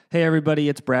Hey everybody,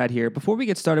 it's Brad here. Before we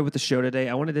get started with the show today,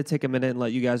 I wanted to take a minute and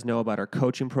let you guys know about our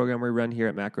coaching program we run here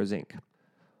at Macros Inc.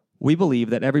 We believe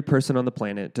that every person on the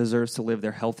planet deserves to live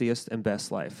their healthiest and best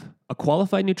life. A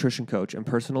qualified nutrition coach and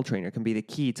personal trainer can be the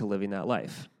key to living that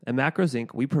life. At Macros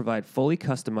Inc., we provide fully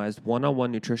customized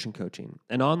one-on-one nutrition coaching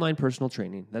and online personal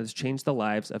training that has changed the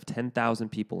lives of 10,000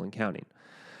 people and counting.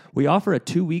 We offer a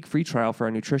 2-week free trial for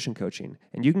our nutrition coaching,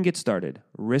 and you can get started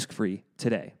risk-free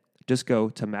today. Just go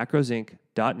to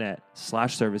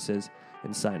macrosinc.net/services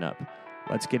and sign up.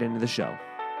 Let's get into the show.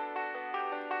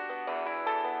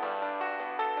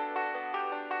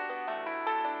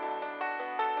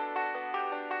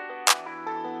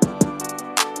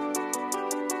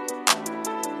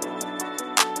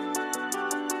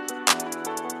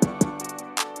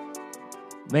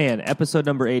 Man, episode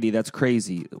number 80, that's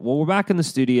crazy. Well, we're back in the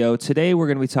studio. Today we're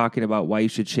going to be talking about why you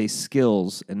should chase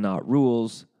skills and not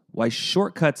rules, why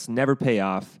shortcuts never pay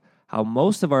off, how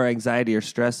most of our anxiety or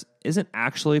stress isn't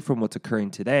actually from what's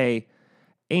occurring today,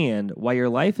 and why your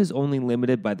life is only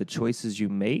limited by the choices you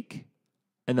make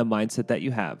and the mindset that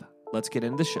you have. Let's get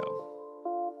into the show.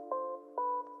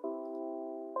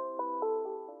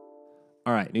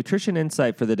 All right, nutrition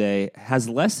insight for the day has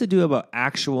less to do about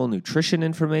actual nutrition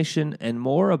information and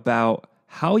more about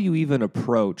how you even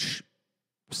approach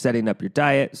setting up your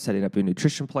diet, setting up your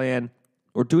nutrition plan,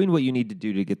 or doing what you need to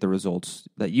do to get the results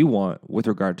that you want with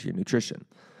regard to your nutrition.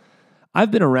 I've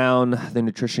been around the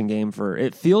nutrition game for,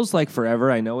 it feels like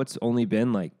forever. I know it's only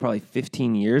been like probably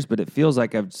 15 years, but it feels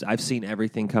like I've seen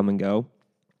everything come and go.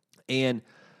 And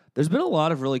there's been a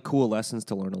lot of really cool lessons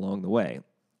to learn along the way.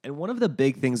 And one of the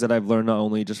big things that I've learned, not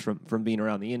only just from being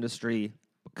around the industry,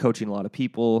 coaching a lot of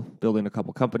people, building a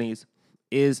couple companies,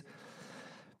 is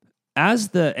as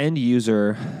the end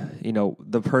user,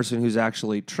 the person who's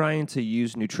actually trying to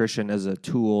use nutrition as a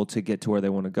tool to get to where they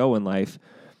want to go in life,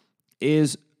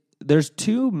 is there's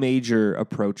two major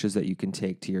approaches that you can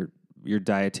take to your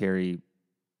dietary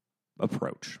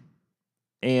approach.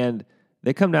 And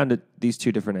they come down to these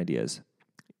two different ideas.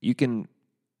 You can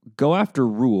go after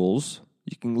rules.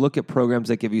 You can look at programs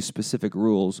that give you specific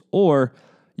rules, or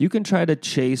you can try to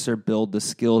chase or build the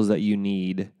skills that you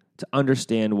need to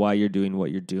understand why you're doing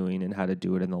what you're doing and how to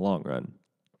do it in the long run.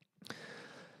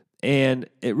 And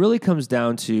it really comes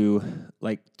down to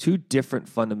like two different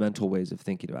fundamental ways of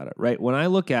thinking about it, right? When I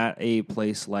look at a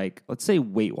place like, let's say,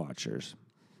 Weight Watchers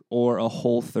or a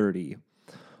Whole30,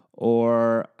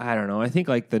 or I don't know, I think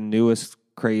like the newest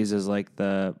craze is like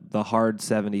the Hard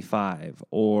 75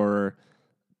 or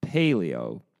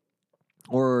paleo,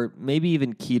 or maybe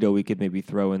even keto we could maybe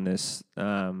throw in this,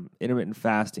 intermittent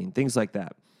fasting, things like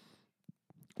that.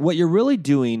 What you're really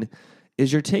doing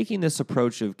is you're taking this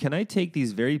approach of, can I take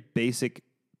these very basic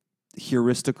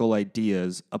heuristical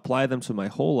ideas, apply them to my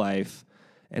whole life,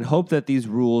 and hope that these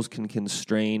rules can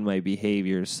constrain my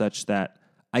behavior such that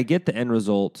I get the end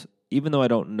result even though I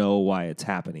don't know why it's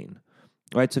happening,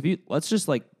 right? So let's just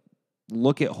like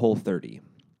look at Whole30,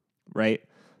 right?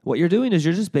 What you're doing is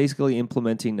you're just basically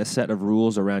implementing a set of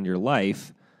rules around your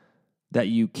life that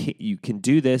you can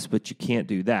do this, but you can't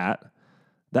do that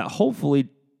hopefully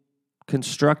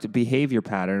construct behavior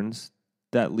patterns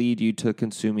that lead you to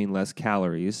consuming less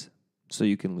calories so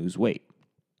you can lose weight.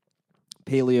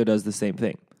 Paleo does the same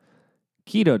thing.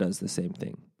 Keto does the same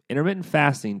thing. Intermittent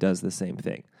fasting does the same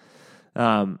thing.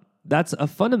 That's a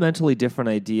fundamentally different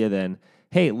idea than,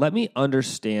 hey, let me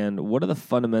understand what are the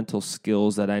fundamental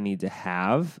skills that I need to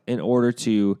have in order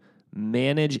to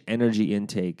manage energy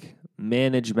intake,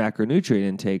 manage macronutrient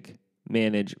intake,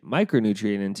 manage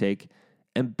micronutrient intake,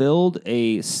 and build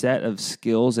a set of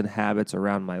skills and habits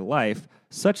around my life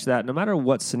such that no matter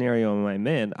what scenario I'm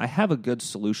in, I have a good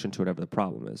solution to whatever the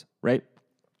problem is, right?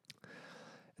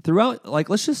 Throughout, like,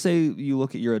 let's just say you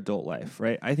look at your adult life,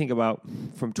 right? I think about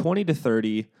from 20 to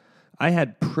 30, I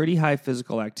had pretty high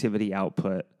physical activity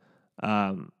output.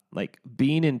 Like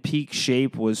being in peak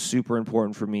shape was super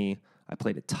important for me. I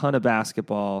played a ton of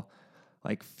basketball.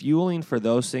 Like fueling for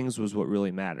those things was what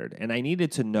really mattered. And I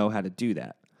needed to know how to do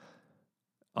that.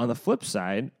 On the flip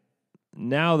side,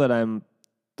 now that I'm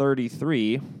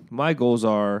 33, my goals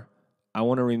are I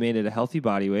want to remain at a healthy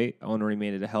body weight. I want to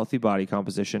remain at a healthy body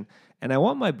composition. And I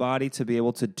want my body to be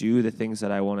able to do the things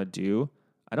that I want to do.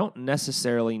 I don't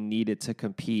necessarily need it to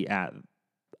compete at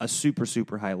a super,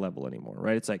 super high level anymore,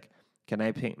 right? It's like, can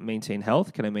I maintain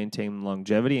health? Can I maintain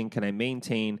longevity? And can I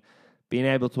maintain being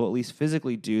able to at least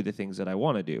physically do the things that I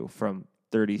want to do from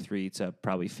 33 to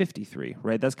probably 53,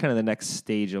 right? That's kind of the next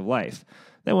stage of life.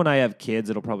 Then when I have kids,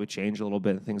 it'll probably change a little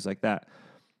bit and things like that.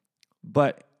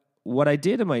 But what I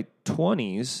did in my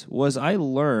 20s was I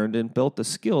learned and built the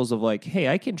skills of like, hey,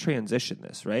 I can transition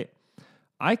this, right?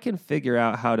 I can figure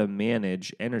out how to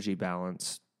manage energy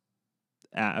balance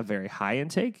at a very high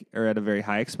intake or at a very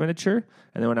high expenditure.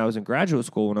 And then when I was in graduate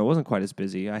school, when I wasn't quite as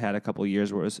busy, I had a couple of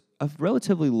years where it was a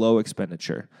relatively low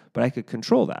expenditure, but I could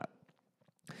control that.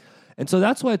 And so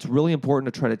that's why it's really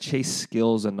important to try to chase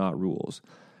skills and not rules.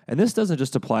 And this doesn't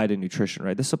just apply to nutrition,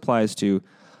 right? This applies to,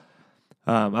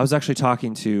 I was actually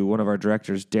talking to one of our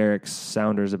directors, Derek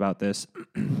Saunders, about this.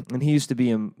 And he used to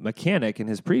be a mechanic in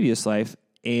his previous life.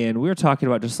 And we were talking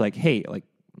about just like, hey, like,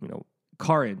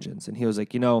 car engines. And he was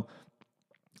like,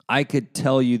 I could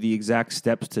tell you the exact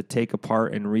steps to take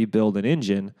apart and rebuild an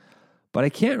engine, but I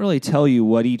can't really tell you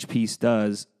what each piece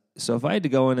does. So if I had to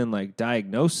go in and like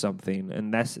diagnose something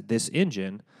and that's this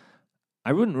engine,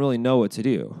 I wouldn't really know what to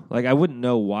do. Like I wouldn't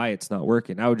know why it's not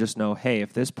working. I would just know, hey,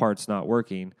 if this part's not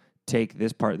working, take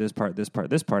this part, this part, this part,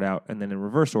 this part out, and then in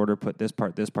reverse order, put this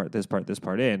part, this part, this part, this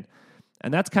part in.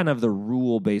 And that's kind of the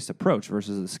rule-based approach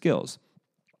versus the skills.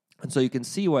 And so you can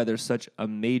see why there's such a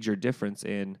major difference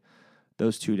in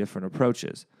those two different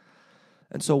approaches.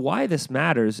 And so why this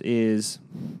matters is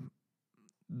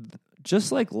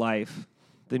just like life,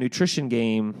 the nutrition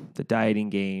game, the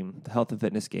dieting game, the health and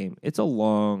fitness game, it's a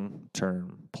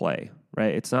long-term play,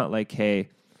 right? It's not like, hey,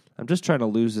 I'm just trying to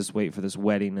lose this weight for this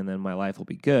wedding and then my life will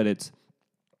be good. It's,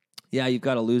 yeah, you've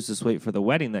got to lose this weight for the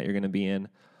wedding that you're going to be in,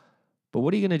 but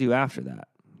what are you going to do after that,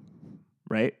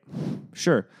 right?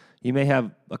 Sure, you may have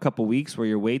a couple weeks where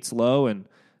your weight's low and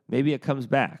maybe it comes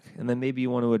back, and then maybe you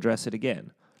want to address it again.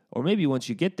 Or maybe once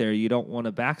you get there, you don't want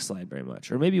to backslide very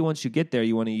much. Or maybe once you get there,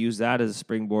 you want to use that as a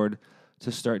springboard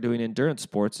to start doing endurance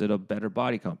sports at a better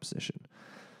body composition.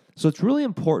 So it's really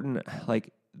important,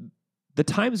 like, the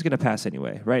time is going to pass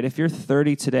anyway, right? If you're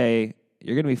 30 today,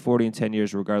 you're going to be 40 in 10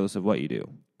 years regardless of what you do.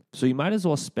 So you might as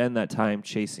well spend that time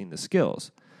chasing the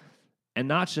skills and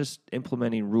not just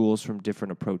implementing rules from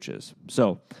different approaches.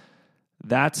 So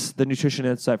that's the nutrition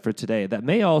insight for today. That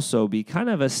may also be kind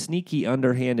of a sneaky,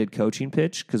 underhanded coaching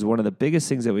pitch, because one of the biggest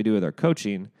things that we do with our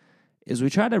coaching is we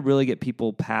try to really get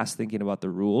people past thinking about the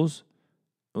rules,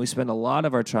 and we spend a lot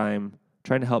of our time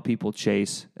trying to help people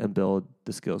chase and build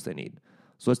the skills they need.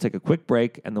 So let's take a quick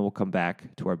break, and then we'll come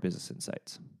back to our business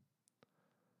insights.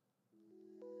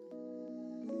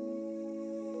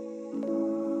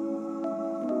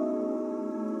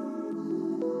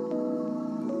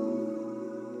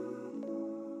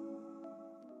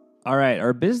 All right,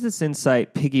 our business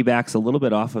insight piggybacks a little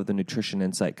bit off of the nutrition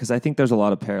insight because I think there's a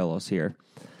lot of parallels here.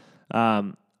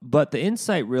 But the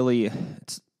insight really,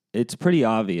 it's pretty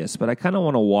obvious, but I kind of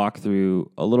want to walk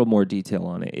through a little more detail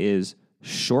on it, is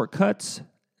shortcuts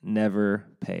never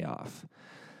pay off.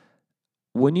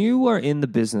 When you are in the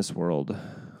business world,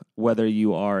 whether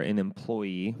you are an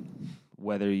employee,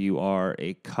 whether you are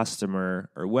a customer,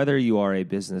 or whether you are a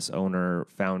business owner,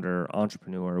 founder,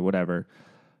 entrepreneur, whatever,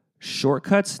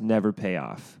 shortcuts never pay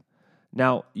off.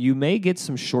 Now, you may get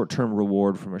some short-term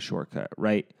reward from a shortcut,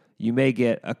 right? You may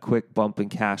get a quick bump in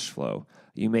cash flow.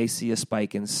 You may see a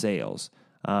spike in sales.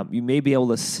 You may be able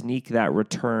to sneak that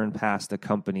return past a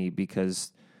company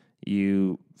because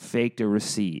you faked a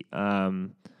receipt.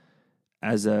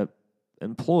 As a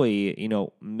employee,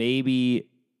 maybe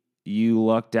you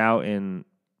lucked out and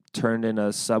turned in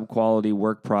a sub-quality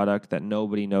work product that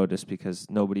nobody noticed because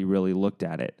nobody really looked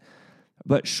at it.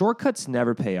 But shortcuts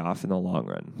never pay off in the long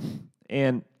run.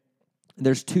 And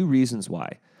there's two reasons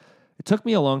why. It took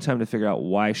me a long time to figure out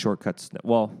why shortcuts,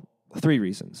 three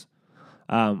reasons.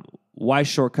 Why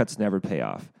shortcuts never pay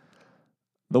off.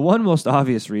 The one most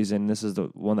obvious reason, this is the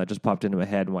one that just popped into my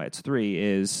head and why it's three,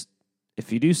 is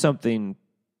if you do something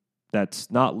that's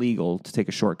not legal to take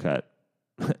a shortcut,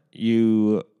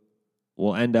 you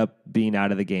will end up being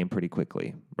out of the game pretty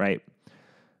quickly, right?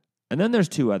 And then there's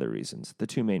two other reasons, the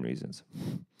two main reasons.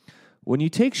 When you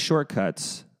take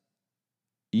shortcuts,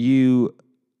 you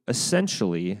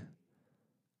essentially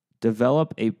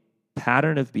develop a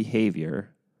pattern of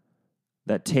behavior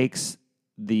that takes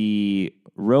the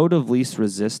road of least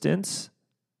resistance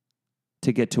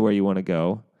to get to where you want to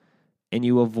go, and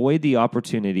you avoid the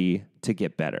opportunity to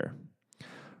get better,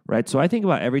 right? So I think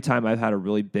about every time I've had a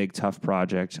really big, tough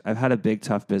project, I've had a big,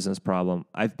 tough business problem,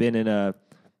 I've been in a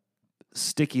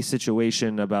sticky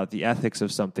situation about the ethics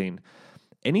of something.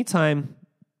 Anytime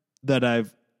that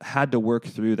I've had to work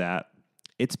through that,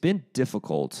 it's been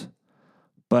difficult.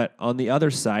 But on the other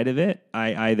side of it,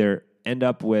 I either end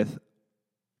up with,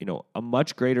 a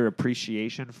much greater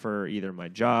appreciation for either my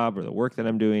job or the work that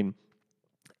I'm doing,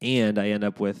 and I end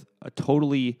up with a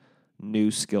totally new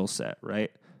skill set,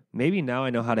 right? Maybe now I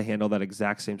know how to handle that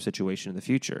exact same situation in the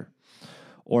future.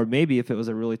 Or maybe if it was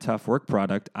a really tough work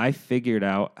product, I figured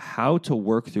out how to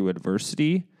work through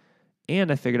adversity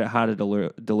and I figured out how to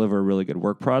deliver a really good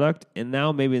work product. And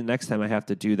now maybe the next time I have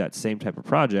to do that same type of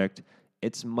project,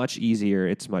 it's much easier,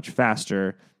 it's much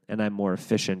faster, and I'm more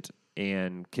efficient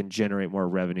and can generate more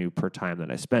revenue per time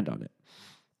that I spend on it.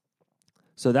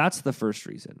 So that's the first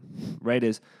reason, right?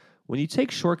 Is when you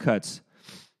take shortcuts,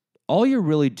 all you're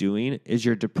really doing is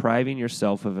you're depriving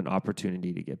yourself of an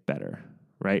opportunity to get better,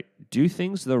 right? Do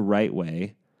things the right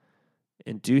way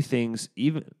and do things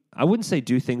I wouldn't say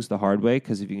do things the hard way,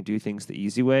 because if you can do things the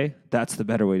easy way, that's the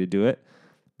better way to do it.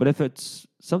 But if it's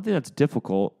something that's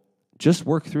difficult, just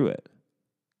work through it.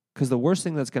 Because the worst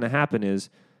thing that's going to happen is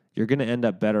you're going to end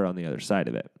up better on the other side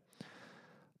of it.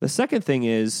 The second thing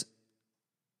is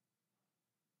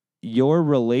your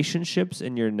relationships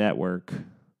and your network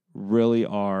really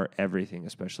are everything,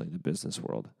 especially in the business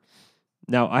world.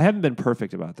 Now, I haven't been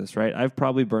perfect about this, right? I've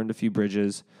probably burned a few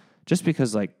bridges just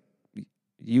because,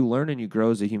 you learn and you grow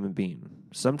as a human being.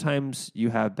 Sometimes you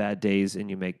have bad days and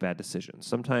you make bad decisions.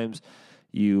 Sometimes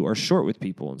you are short with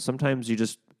people, and sometimes you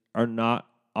just are not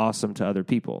awesome to other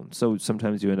people. So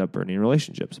sometimes you end up burning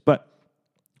relationships. But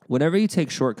whenever you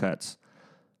take shortcuts,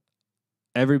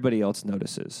 everybody else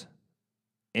notices.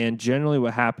 And generally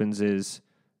what happens is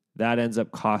that ends up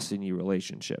costing you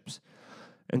relationships.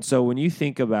 And so when you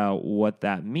think about what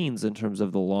that means in terms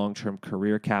of the long-term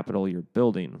career capital you're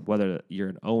building, whether you're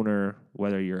an owner,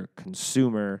 whether you're a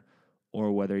consumer,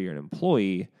 or whether you're an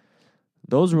employee,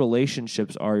 those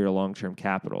relationships are your long-term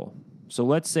capital. So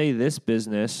let's say this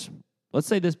business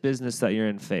that you're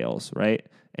in fails, right?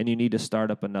 And you need to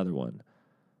start up another one.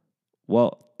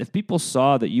 Well, if people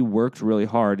saw that you worked really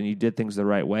hard and you did things the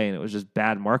right way and it was just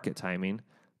bad market timing,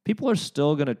 people are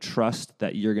still going to trust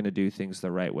that you're going to do things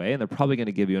the right way, and they're probably going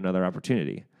to give you another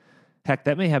opportunity. Heck,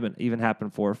 that may even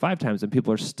happen 4 or 5 times, and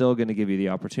people are still going to give you the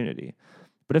opportunity.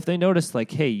 But if they notice,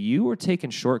 hey, you were taking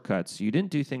shortcuts, you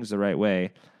didn't do things the right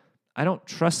way, I don't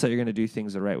trust that you're going to do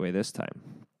things the right way this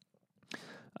time.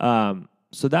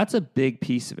 So that's a big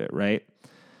piece of it, right?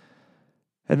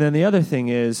 And then the other thing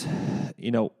is,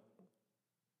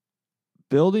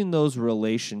 building those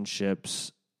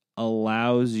relationships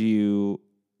allows you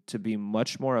to be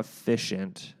much more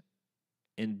efficient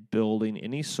in building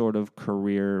any sort of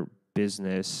career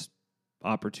business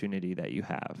opportunity that you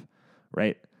have,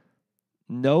 right?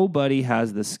 Nobody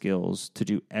has the skills to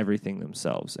do everything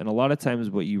themselves. And a lot of times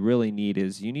what you really need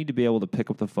is you need to be able to pick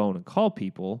up the phone and call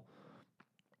people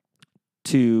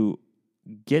to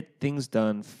get things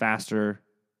done faster,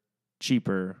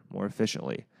 cheaper, more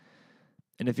efficiently.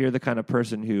 And if you're the kind of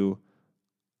person who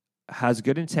has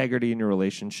good integrity in your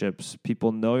relationships,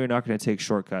 people know you're not going to take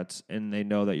shortcuts, and they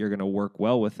know that you're going to work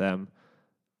well with them,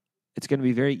 it's going to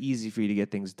be very easy for you to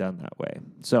get things done that way.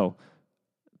 So,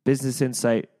 business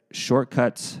insight,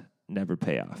 shortcuts never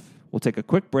pay off. We'll take a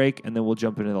quick break, and then we'll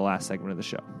jump into the last segment of the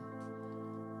show.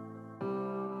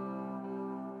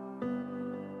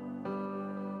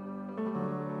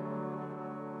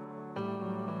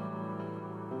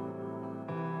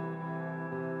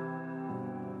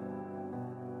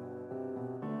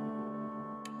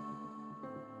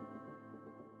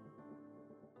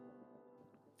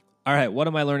 All right, what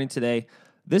am I learning today?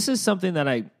 This is something that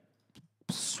I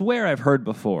swear I've heard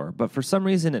before, but for some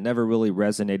reason it never really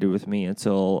resonated with me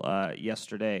until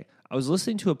yesterday. I was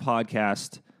listening to a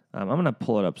podcast. I'm going to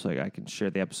pull it up so I can share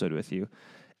the episode with you.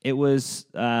 It was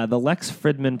the Lex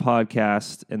Fridman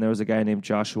podcast, and there was a guy named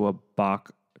Joshua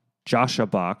Bach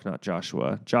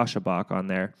on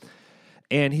there.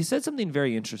 And he said something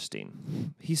very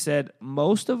interesting. He said,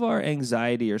 most of our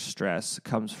anxiety or stress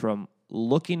comes from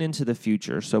looking into the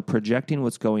future, so projecting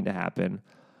what's going to happen,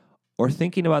 or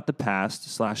thinking about the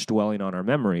past / dwelling on our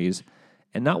memories,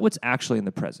 and not what's actually in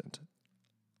the present.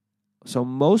 So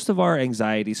most of our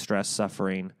anxiety, stress,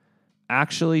 suffering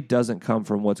actually doesn't come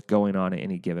from what's going on at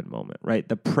any given moment, right?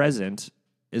 The present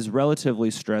is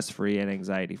relatively stress-free and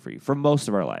anxiety-free for most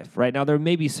of our life, right? Now, there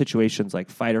may be situations like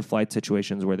fight or flight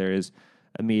situations where there is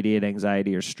immediate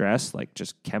anxiety or stress, like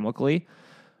just chemically.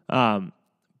 But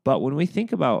when we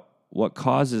think about what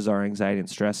causes our anxiety and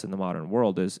stress in the modern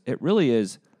world, it really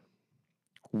is,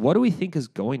 what do we think is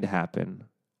going to happen,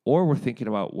 or we're thinking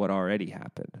about what already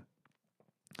happened.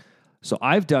 So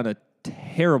I've done a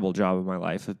terrible job in my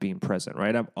life of being present,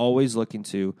 right? I'm always looking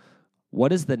to,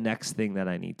 what is the next thing that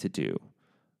I need to do?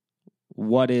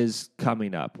 What is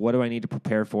coming up? What do I need to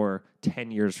prepare for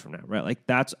 10 years from now, right?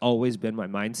 That's always been my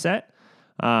mindset.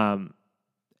 And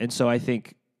so I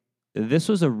think this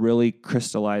was a really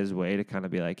crystallized way to kind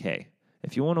of be hey,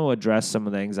 if you want to address some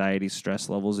of the anxiety, stress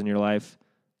levels in your life,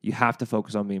 you have to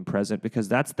focus on being present, because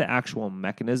that's the actual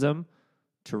mechanism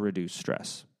to reduce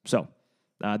stress. So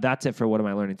that's it for what am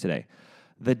I learning today.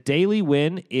 The daily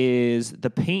win is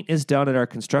the paint is done at our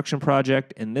construction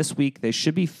project, and this week they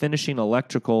should be finishing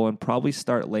electrical and probably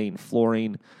start laying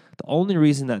flooring. The only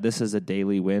reason that this is a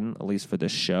daily win, at least for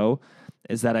this show,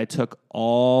 is that I took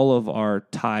all of our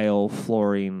tile,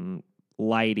 flooring,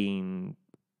 lighting,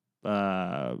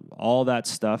 all that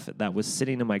stuff that was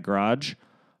sitting in my garage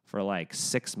for like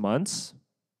 6 months.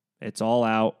 It's all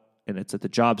out, and it's at the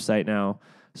job site now.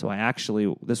 So I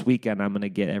actually, this weekend, I'm going to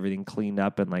get everything cleaned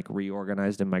up and like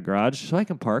reorganized in my garage so I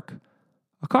can park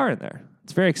a car in there.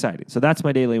 It's very exciting. So that's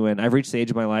my daily win. I've reached the age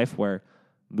of my life where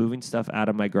moving stuff out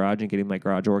of my garage and getting my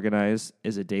garage organized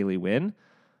is a daily win.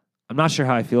 I'm not sure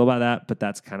how I feel about that, but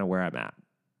that's kind of where I'm at.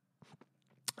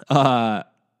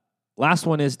 Last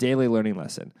one is daily learning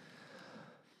lesson.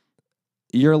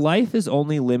 Your life is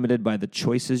only limited by the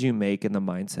choices you make and the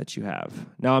mindset you have.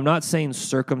 Now, I'm not saying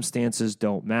circumstances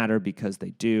don't matter, because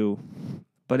they do.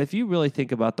 But if you really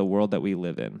think about the world that we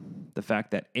live in, the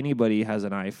fact that anybody has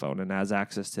an iPhone and has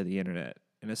access to the internet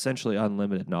and essentially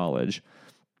unlimited knowledge,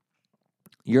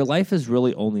 your life is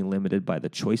really only limited by the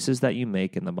choices that you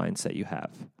make and the mindset you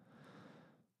have.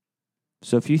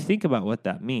 So if you think about what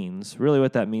that means, really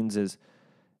what that means is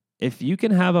if you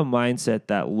can have a mindset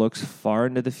that looks far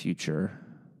into the future,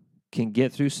 can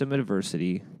get through some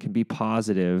adversity, can be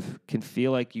positive, can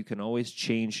feel like you can always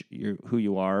change who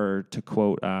you are, or to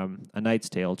quote A Knight's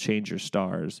Tale, change your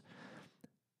stars,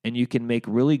 and you can make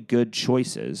really good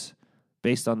choices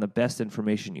based on the best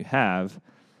information you have,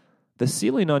 the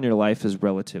ceiling on your life is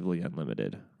relatively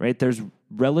unlimited, right? There's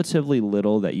relatively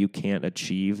little that you can't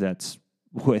achieve that's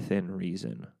within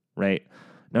reason, right?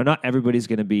 Now, not everybody's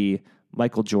going to be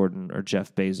Michael Jordan or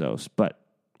Jeff Bezos, but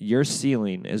your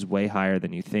ceiling is way higher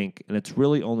than you think, and it's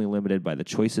really only limited by the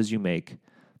choices you make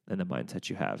and the mindset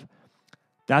you have.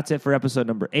 That's it for episode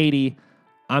number 80.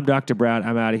 I'm Dr. Brown.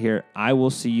 I'm out of here. I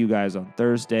will see you guys on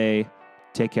Thursday.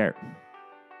 Take care.